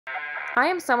I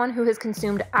am someone who has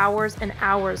consumed hours and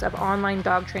hours of online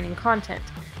dog training content,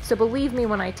 so believe me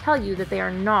when I tell you that they are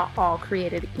not all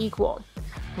created equal.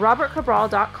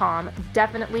 RobertCabral.com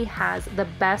definitely has the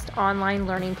best online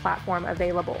learning platform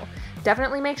available.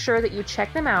 Definitely make sure that you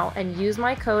check them out and use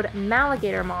my code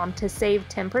MaligatorMom to save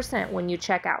 10% when you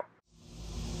check out.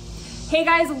 Hey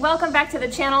guys, welcome back to the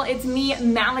channel. It's me,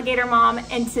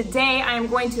 MaligatorMom, and today I am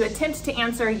going to attempt to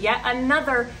answer yet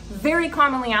another very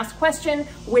commonly asked question,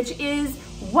 which is,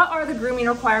 what are the grooming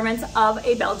requirements of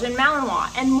a Belgian Malinois?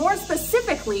 And more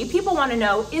specifically, people want to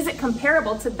know, is it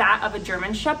comparable to that of a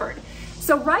German Shepherd?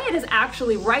 So Riot is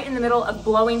actually right in the middle of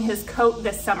blowing his coat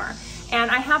this summer.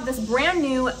 And I have this brand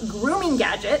new grooming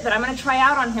gadget that I'm going to try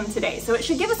out on him today. So it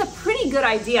should give us a pretty good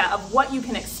idea of what you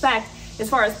can expect as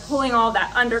far as pulling all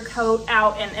that undercoat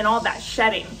out and all that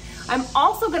shedding. I'm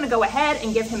also going to go ahead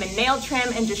and give him a nail trim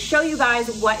and just show you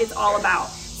guys what it's all about.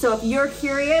 So if you're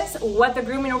curious what the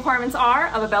grooming requirements are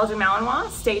of a Belgian Malinois,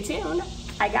 stay tuned.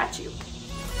 I got you.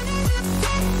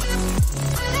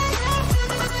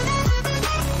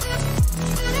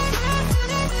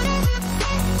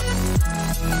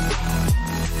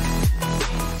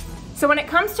 So when it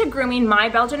comes to grooming my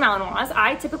Belgian Malinois,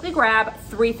 I typically grab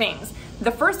three things.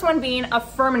 The first one being a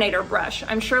Furminator brush.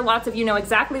 I'm sure lots of you know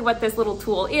exactly what this little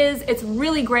tool is. It's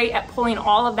really great at pulling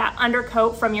all of that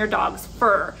undercoat from your dog's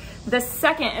fur. The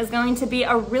second is going to be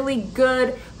a really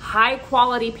good, high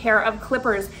quality pair of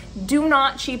clippers. Do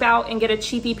not cheap out and get a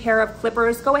cheapy pair of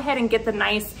clippers. Go ahead and get the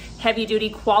nice, heavy duty,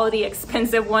 quality,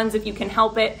 expensive ones if you can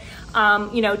help it.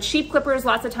 You know, cheap clippers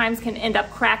lots of times can end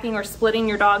up cracking or splitting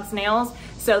your dog's nails.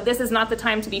 So this is not the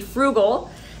time to be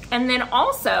frugal. And then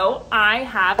also I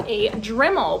have a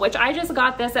Dremel, which I just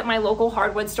got this at my local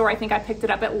hardwood store. I think I picked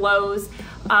it up at Lowe's.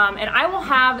 And I will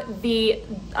have the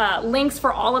links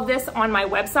for all of this on my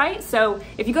website. So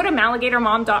if you go to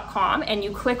MaligatorMom.com and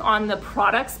you click on the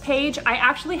products page, I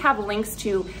actually have links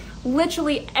to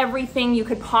literally everything you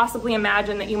could possibly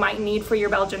imagine that you might need for your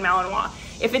Belgian Malinois.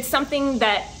 If it's something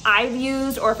that I've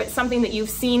used or if it's something that you've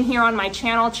seen here on my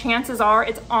channel, chances are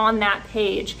it's on that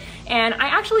page. And I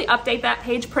actually update that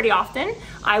page pretty often.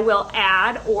 I will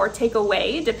add or take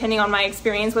away, depending on my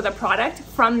experience with a product,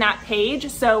 from that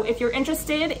page. So if you're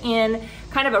interested in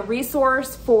kind of a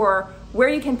resource for where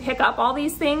you can pick up all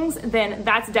these things, then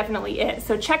that's definitely it.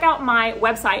 So check out my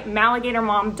website,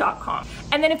 MaligatorMom.com.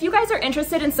 And then if you guys are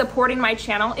interested in supporting my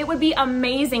channel, it would be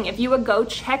amazing if you would go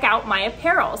check out my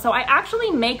apparel. So I actually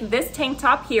make this tank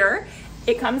top here.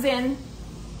 It comes in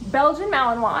Belgian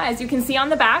Malinois, as you can see on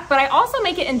the back, but I also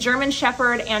make it in German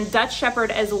Shepherd and Dutch Shepherd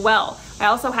as well. I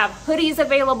also have hoodies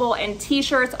available and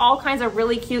t-shirts, all kinds of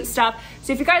really cute stuff.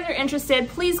 So if you guys are interested,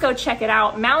 please go check it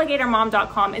out,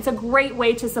 MaligatorMom.com. It's a great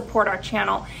way to support our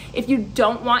channel. If you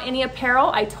don't want any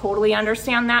apparel, I totally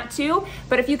understand that too.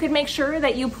 But if you could make sure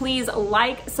that you please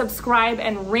like, subscribe,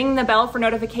 and ring the bell for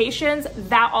notifications,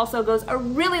 that also goes a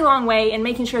really long way in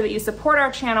making sure that you support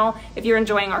our channel if you're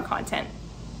enjoying our content.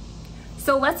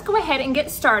 So let's go ahead and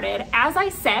get started. As I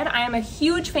said, I am a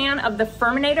huge fan of the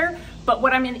Furminator, but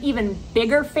what I'm an even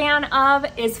bigger fan of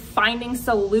is finding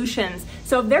solutions.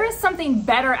 So if there is something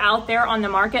better out there on the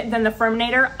market than the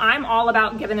Furminator, I'm all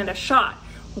about giving it a shot,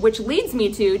 which leads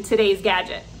me to today's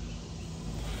gadget,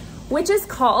 which is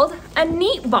called a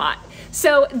Neabot.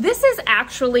 So this is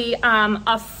actually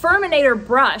a Furminator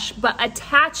brush, but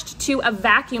attached to a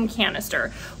vacuum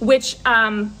canister, which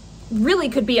really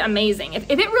could be amazing. If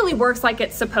it really works like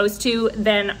it's supposed to,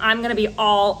 then I'm gonna be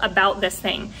all about this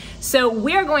thing. So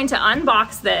we're going to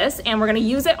unbox this and we're gonna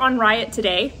use it on Riot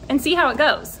today and see how it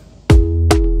goes.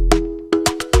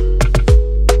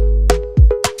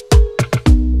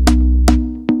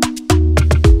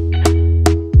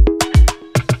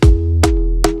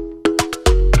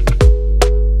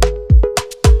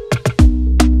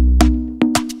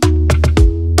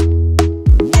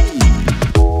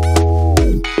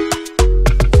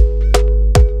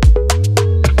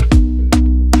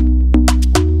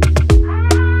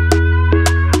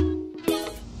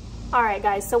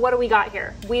 Guys, so what do we got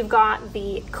here? We've got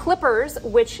the clippers,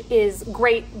 which is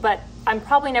great, but I'm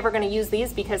probably never going to use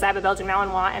these because I have a Belgian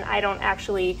Malinois and I don't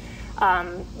actually,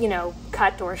 you know,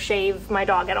 cut or shave my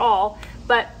dog at all.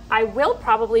 But I will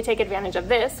probably take advantage of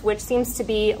this, which seems to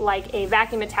be like a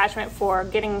vacuum attachment for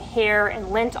getting hair and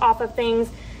lint off of things.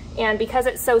 And because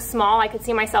it's so small, I could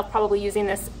see myself probably using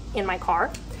this in my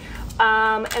car.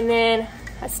 And then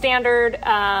a standard,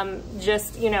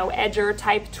 just, you know, edger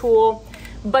type tool.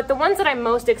 But the ones that I'm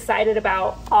most excited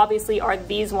about, obviously, are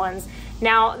these ones.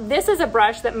 Now, this is a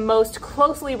brush that most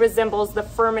closely resembles the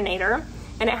Furminator,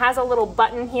 and it has a little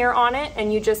button here on it,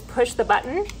 and you just push the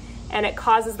button, and it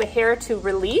causes the hair to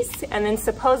release and then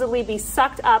supposedly be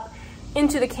sucked up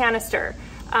into the canister.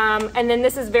 And then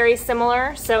this is very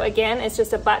similar. So again, it's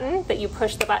just a button that you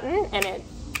push the button and it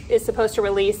is supposed to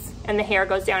release and the hair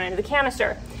goes down into the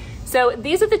canister. So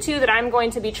these are the two that I'm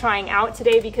going to be trying out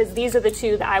today because these are the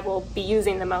two that I will be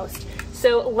using the most.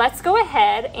 So let's go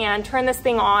ahead and turn this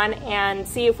thing on and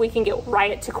see if we can get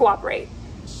Riot to cooperate.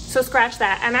 So scratch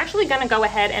that. I'm actually gonna go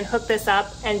ahead and hook this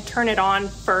up and turn it on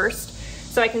first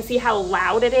so I can see how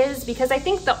loud it is, because I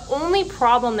think the only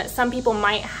problem that some people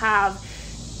might have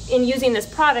in using this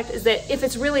product is that if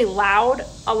it's really loud,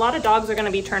 a lot of dogs are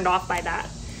gonna be turned off by that.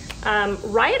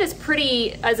 Riot is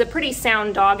a pretty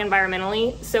sound dog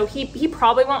environmentally, so he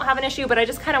probably won't have an issue, but I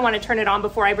just kind of want to turn it on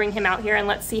before I bring him out here and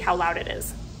let's see how loud it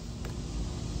is.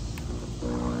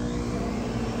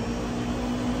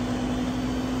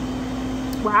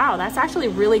 Wow, that's actually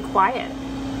really quiet.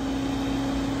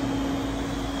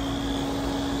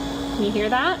 Can you hear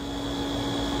that?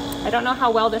 I don't know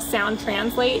how well this sound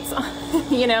translates,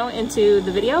 you know, into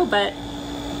the video, but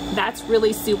that's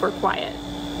really super quiet.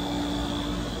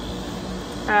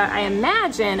 I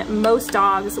imagine most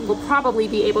dogs will probably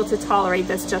be able to tolerate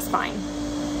this just fine.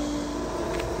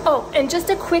 Oh, and just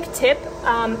a quick tip,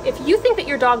 if you think that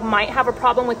your dog might have a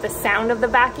problem with the sound of the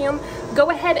vacuum, go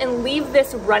ahead and leave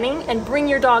this running and bring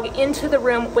your dog into the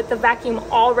room with the vacuum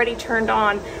already turned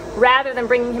on, rather than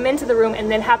bringing him into the room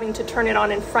and then having to turn it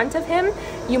on in front of him.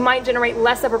 You might generate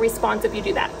less of a response if you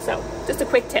do that. So just a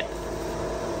quick tip.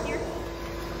 Here,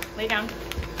 lay down.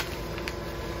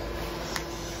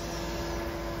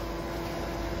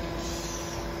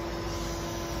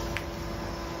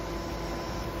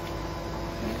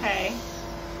 Okay.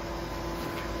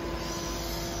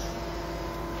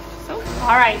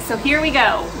 All right, so here we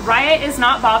go. Riot is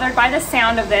not bothered by the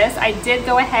sound of this. I did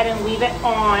go ahead and leave it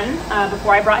on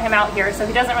before I brought him out here, so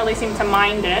he doesn't really seem to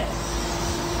mind it.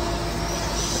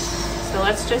 So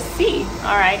let's just see.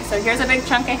 All right, so here's a big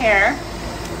chunk of hair.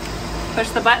 Push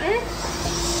the button,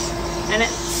 and it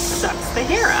sucks the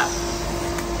hair up.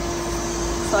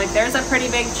 So like there's a pretty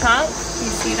big chunk.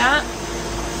 You see that?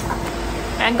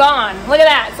 And gone. Look at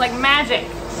that, it's like magic.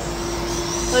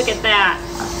 Look at that.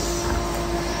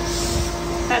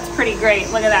 That's pretty great.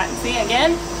 Look at that. See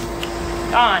again?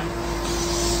 Gone.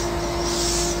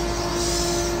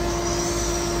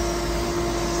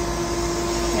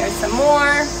 There's some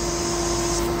more.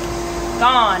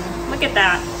 Gone. Look at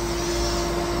that.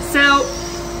 So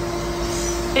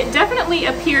it definitely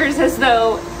appears as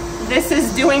though this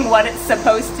is doing what it's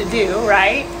supposed to do,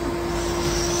 right?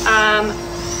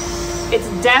 It's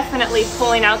definitely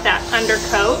pulling out that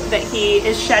undercoat that he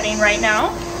is shedding right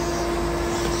now.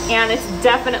 And it's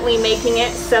definitely making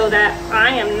it so that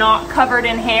I am not covered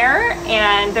in hair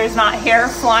and there's not hair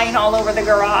flying all over the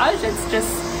garage. It's just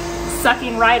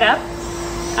sucking right up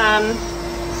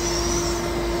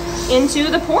into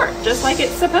the port, just like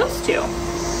it's supposed to.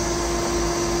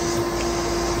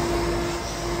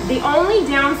 The only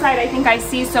downside I think I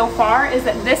see so far is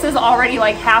that this is already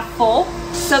like half full.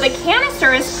 So the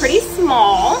canister is pretty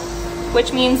small,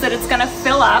 which means that it's gonna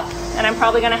fill up, and I'm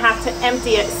probably gonna have to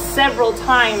empty it several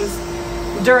times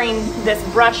during this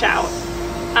brush out.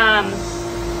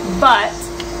 But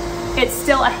it's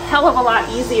still a hell of a lot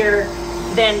easier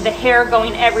than the hair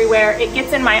going everywhere. It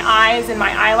gets in my eyes, in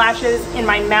my eyelashes, in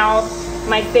my mouth,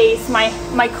 my face,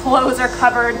 my clothes are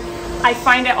covered. I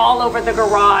find it all over the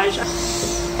garage.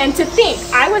 And to think,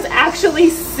 I was actually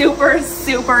super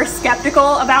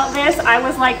skeptical about this. I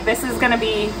was like, this is gonna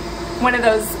be one of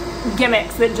those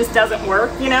gimmicks that just doesn't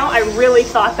work, you know? I really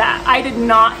thought that. I did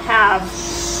not have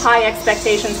high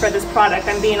expectations for this product,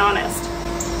 I'm being honest.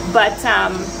 But,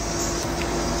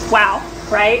 wow,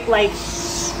 right? Like,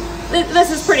 this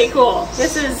is pretty cool.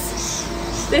 This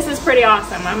is pretty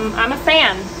awesome. I'm a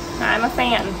fan. I'm a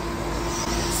fan.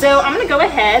 So I'm gonna go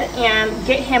ahead and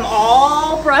get him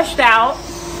all brushed out,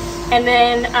 and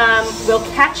then we'll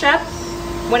catch up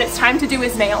when it's time to do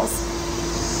his nails.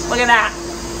 Look at that.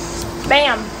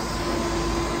 Bam.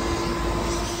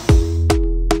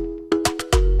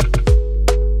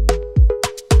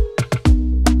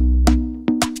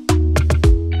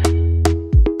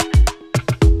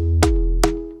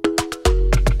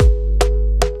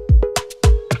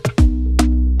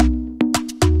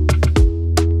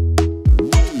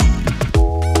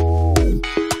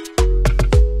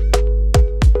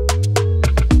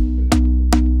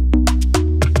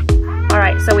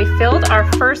 So we filled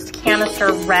our first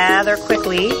canister rather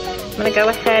quickly. I'm gonna go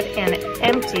ahead and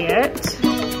empty it,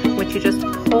 which you just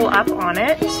pull up on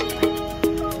it.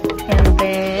 And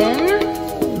then,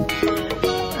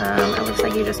 it looks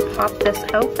like you just pop this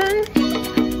open.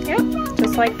 Yep, just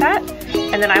just like that.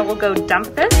 And then I will go dump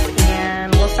this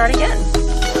and we'll start again.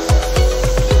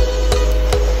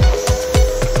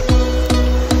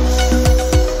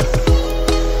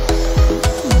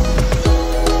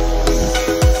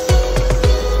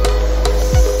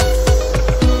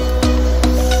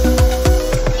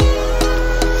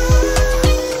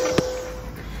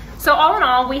 So all in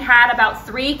all, we had about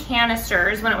 3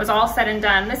 canisters when it was all said and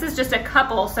done. This is just a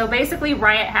couple. So basically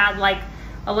Riot had like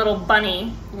a little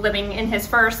bunny living in his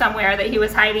fur somewhere that he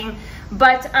was hiding.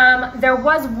 But there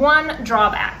was one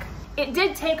drawback. It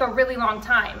did take a really long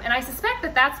time. And I suspect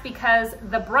that that's because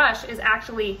the brush is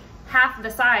actually half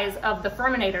the size of the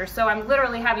Furminator. So I'm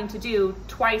literally having to do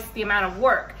twice the amount of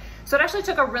work. So it actually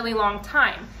took a really long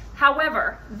time.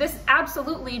 However, this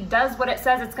absolutely does what it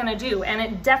says it's gonna do, and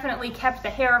it definitely kept the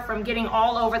hair from getting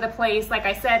all over the place. Like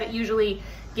I said, it usually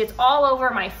gets all over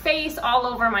my face, all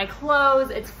over my clothes.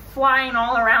 It's flying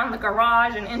all around the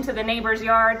garage and into the neighbor's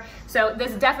yard. So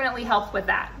this definitely helped with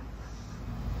that.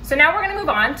 So now we're gonna move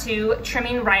on to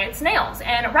trimming Riot's nails.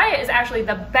 And Riot is actually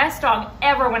the best dog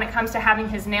ever when it comes to having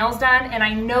his nails done. And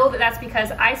I know that that's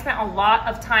because I spent a lot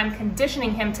of time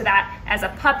conditioning him to that as a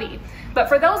puppy. But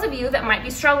for those of you that might be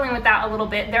struggling with that a little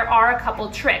bit, there are a couple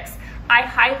tricks. I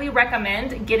highly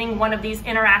recommend getting one of these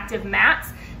interactive mats.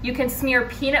 You can smear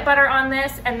peanut butter on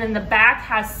this, and then the back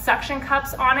has suction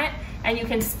cups on it, and you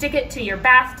can stick it to your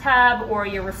bathtub or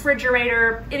your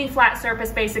refrigerator, any flat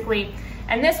surface basically.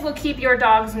 And this will keep your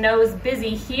dog's nose busy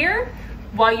here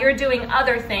while you're doing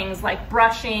other things like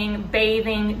brushing,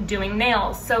 bathing, doing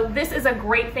nails. So this is a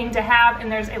great thing to have, and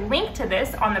there's a link to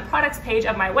this on the products page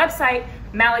of my website,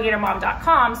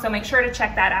 MaligatorMom.com, so make sure to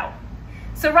check that out.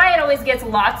 So Riot always gets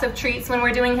lots of treats when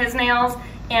we're doing his nails,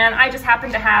 and I just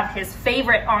happen to have his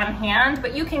favorite on hand,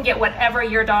 but you can get whatever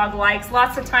your dog likes.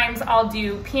 Lots of times I'll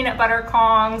do peanut butter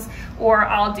Kongs, or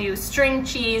I'll do string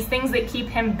cheese, things that keep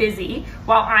him busy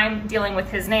while I'm dealing with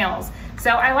his nails.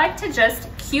 So I like to just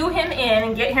cue him in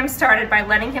and get him started by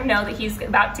letting him know that he's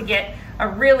about to get a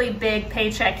really big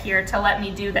paycheck here to let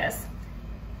me do this.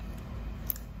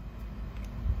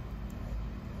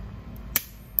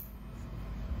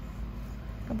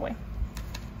 Good boy.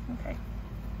 Okay.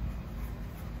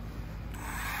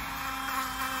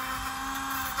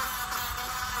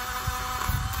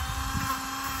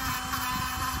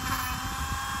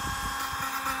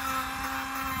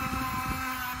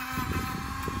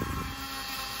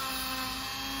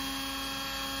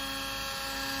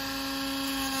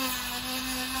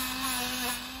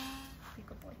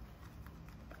 Good boy.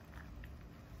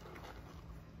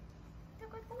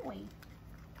 Good boy.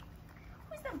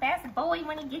 The best boy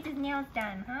when he gets his nails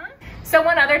done, huh? So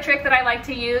one other trick that I like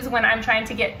to use when I'm trying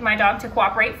to get my dog to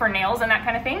cooperate for nails and that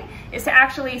kind of thing is to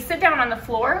actually sit down on the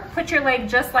floor, put your leg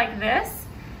just like this,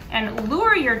 and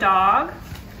lure your dog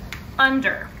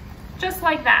under, just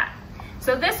like that.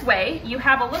 So this way, you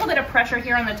have a little bit of pressure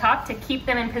here on the top to keep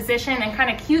them in position and kind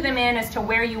of cue them in as to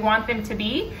where you want them to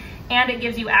be, and it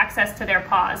gives you access to their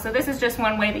paws. So this is just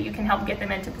one way that you can help get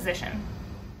them into position.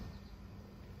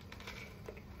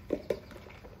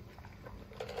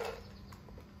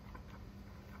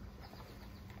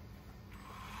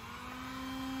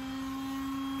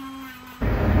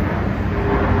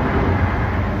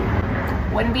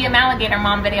 Wouldn't be a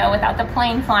MaligatorMom video without the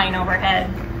plane flying overhead,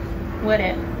 would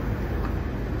it?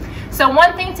 So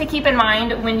one thing to keep in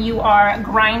mind when you are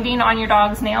grinding on your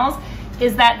dog's nails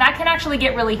is that that can actually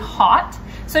get really hot.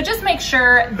 So just make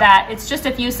sure that it's just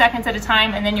a few seconds at a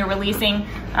time and then you're releasing.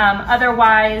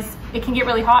 Otherwise, it can get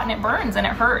really hot and it burns and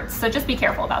it hurts. So just be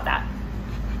careful about that.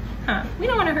 Huh? We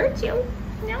don't want to hurt you.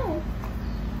 No.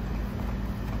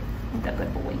 That's a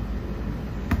good boy.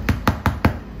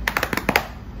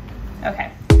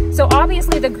 Okay, so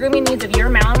obviously the grooming needs of your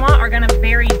Malinois are gonna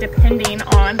vary depending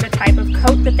on the type of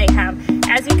coat that they have.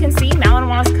 As you can see,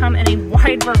 Malinois come in a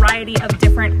wide variety of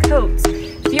different coats.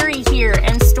 Fury here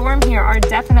and Storm here are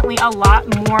definitely a lot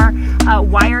more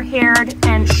wire-haired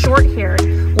and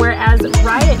short-haired, whereas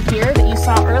Riot here that you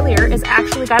saw earlier is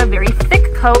actually got a very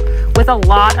thick coat with a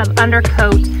lot of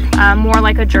undercoat, more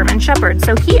like a German Shepherd.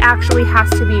 So he actually has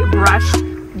to be brushed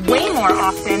way more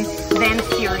often than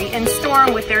Fury and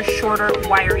Storm with their shorter,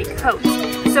 wiry coats.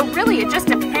 So really, it just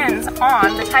depends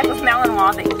on the type of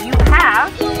Malinois that you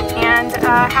have and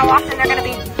how often they're going to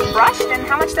be brushed and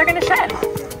how much they're going to shed.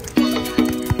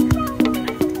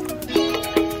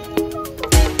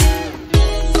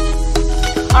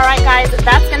 All right, guys,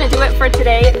 that's going to do it for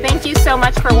today. Thank you so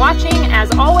much for watching.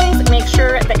 As always, make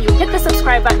sure that you hit the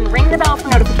subscribe button, ring the bell for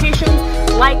notifications,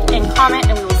 like and comment,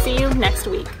 and we will see you next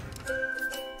week.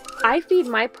 I feed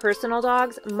my personal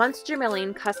dogs Munster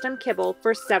Milling custom kibble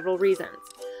for several reasons.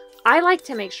 I like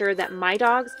to make sure that my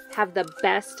dogs have the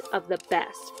best of the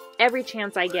best every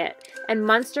chance I get, and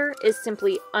Munster is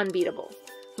simply unbeatable.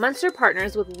 Munster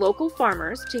partners with local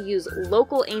farmers to use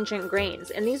local ancient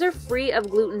grains, and these are free of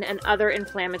gluten and other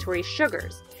inflammatory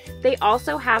sugars. They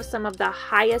also have some of the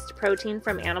highest protein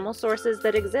from animal sources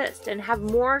that exist and have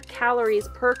more calories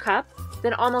per cup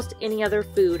than almost any other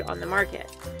food on the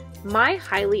market. My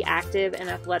highly active and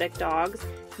athletic dogs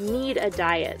need a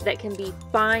diet that can be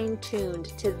fine-tuned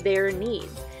to their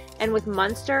needs. And with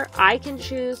Munster, I can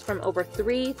choose from over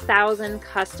 3,000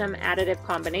 custom additive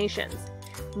combinations.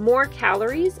 More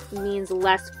calories means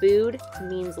less food,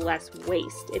 means less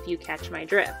waste, if you catch my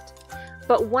drift.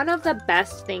 But one of the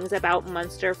best things about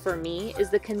Munster for me is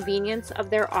the convenience of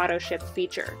their auto ship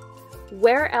feature.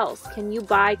 Where else can you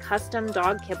buy custom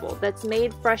dog kibble that's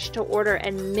made fresh to order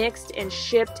and mixed and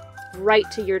shipped right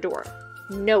to your door?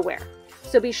 Nowhere.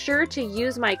 So be sure to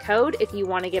use my code if you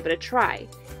want to give it a try.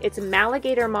 It's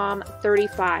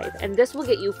MaligatorMom35, and this will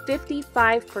get you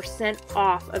 55%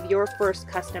 off of your first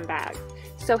custom bag.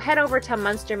 So head over to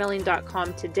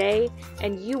munstermilling.com today,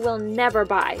 and you will never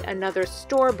buy another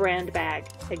store brand bag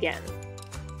again.